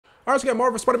Alright, so we got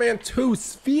Marvel Spider-Man 2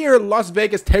 Sphere Las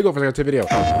Vegas Takeover video.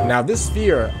 Now this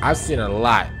Sphere, I've seen it a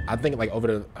lot. I think like over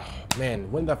the, oh,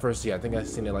 man, when did I first see it? I think I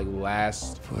seen it like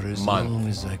last For as month. long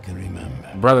as I can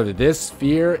remember. Brother, this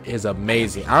Sphere is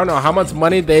amazing. I don't know how much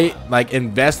money they like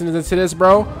invested into this,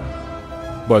 bro,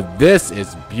 but this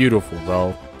is beautiful,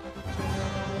 bro.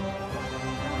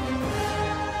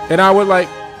 And I would like,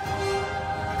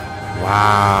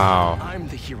 wow. I'm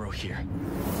the hero here,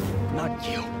 not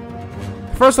you.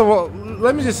 First of all,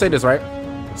 let me just say this, right?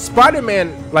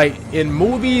 Spider-Man, like in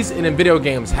movies and in video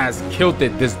games, has killed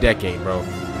it this decade, bro.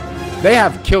 They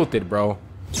have killed it, bro.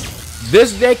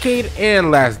 This decade and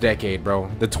last decade, bro.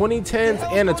 The 2010s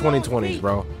and the 2020s,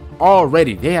 bro.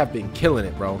 Already, they have been killing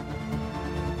it, bro.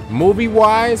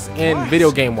 Movie-wise and video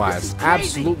game-wise,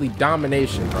 absolutely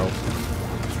domination, bro.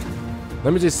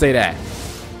 Let me just say that.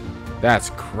 That's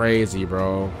crazy,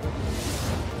 bro.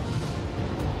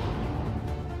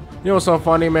 You know what's so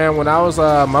funny, man? When I was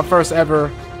my first ever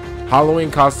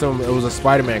Halloween costume, it was a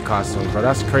Spider-Man costume, bro.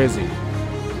 That's crazy.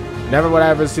 Never would I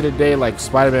ever see the day like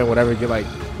Spider-Man would ever get like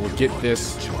will get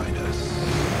this. Join us.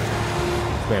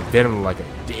 Man, Venom like a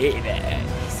dead.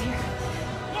 He's here.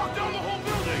 Lock down the whole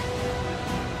building.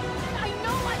 I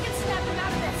know I can snap him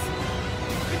out of this.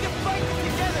 We can fight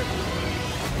together.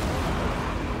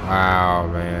 Wow,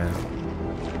 man.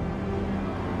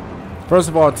 First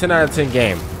of all, 10 out of 10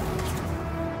 game.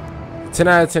 10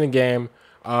 out of 10 game.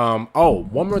 Oh,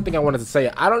 one more thing I wanted to say.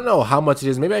 I don't know how much it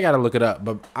is. Maybe I gotta look it up.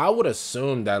 But I would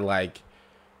assume that like,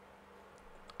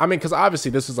 I mean, because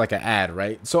obviously this is like an ad,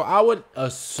 right? So I would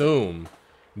assume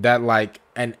that like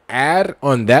an ad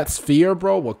on that Sphere,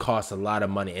 bro, would cost a lot of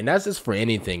money. And that's just for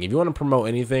anything. If you want to promote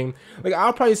anything, like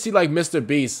I'll probably see like Mr.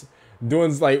 Beast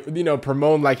doing like, you know,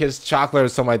 promoting like his chocolate or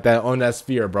something like that on that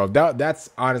Sphere, bro. That's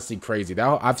honestly crazy.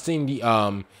 I've seen the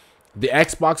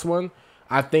Xbox one.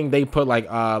 I think they put like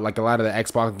a lot of the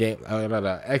Xbox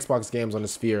games on the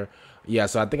Sphere. Yeah,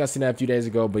 so I think I seen that a few days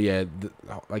ago. But yeah,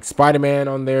 like Spider-Man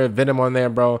on there, Venom on there,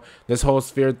 bro. This whole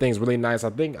Sphere thing is really nice.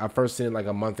 I think I first seen it like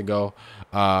a month ago.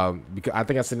 Because I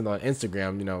think I seen it on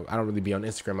Instagram. You know, I don't really be on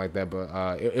Instagram like that,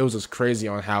 but it was just crazy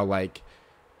on how like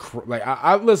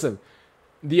I listen.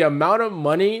 The amount of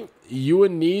money you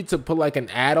would need to put like an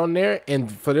ad on there and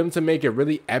for them to make it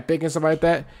really epic and stuff like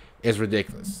that is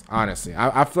ridiculous. Honestly,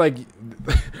 I feel like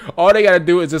all they gotta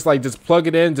do is just plug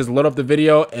it in, just load up the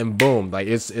video, and boom, like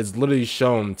it's literally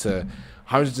shown to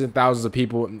hundreds and thousands of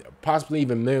people, possibly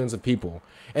even millions of people.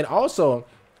 And also,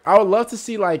 I would love to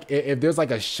see like if there's like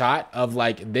a shot of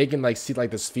like they can like see like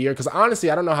the Sphere, because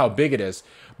honestly I don't know how big it is,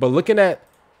 but looking at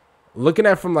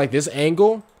from like this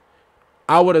angle,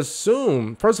 I would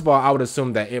assume, first of all, I would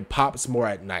assume that it pops more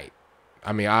at night.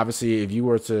 I mean, obviously, if you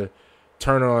were to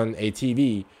turn on a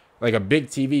TV, like a big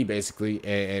TV basically,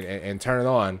 and turn it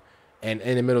on, and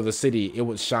in the middle of the city, it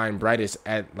would shine brightest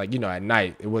at like, you know, at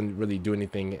night. It wouldn't really do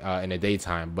anything in the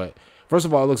daytime. But first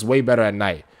of all, it looks way better at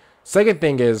night. Second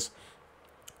thing is,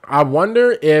 I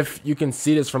wonder if you can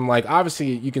see this from like,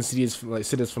 obviously you can see this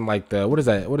from like the, what is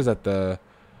that the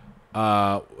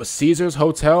Caesar's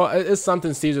Hotel. It's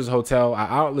something Caesar's Hotel.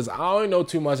 I don't know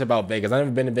too much about Vegas. I've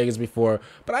never been to Vegas before,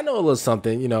 but I know a little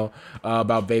something, you know,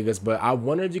 about Vegas. But I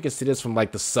wonder if you can see this from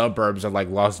like the suburbs of like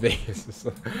Las Vegas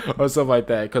or something like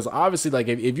that. Because obviously, like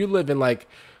if you live in like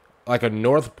a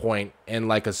North Point in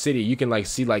like a city, you can like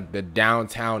see like the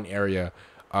downtown area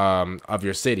of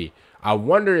your city. I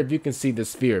wonder if you can see the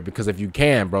Sphere, because if you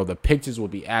can, bro, the pictures will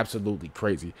be absolutely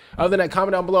crazy. Other than that,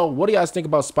 comment down below. What do you guys think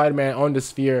about Spider-Man on the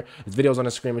Sphere? There's videos on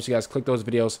the screen. Make sure you guys click those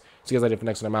videos. See you guys later for the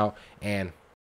next one. I'm out, and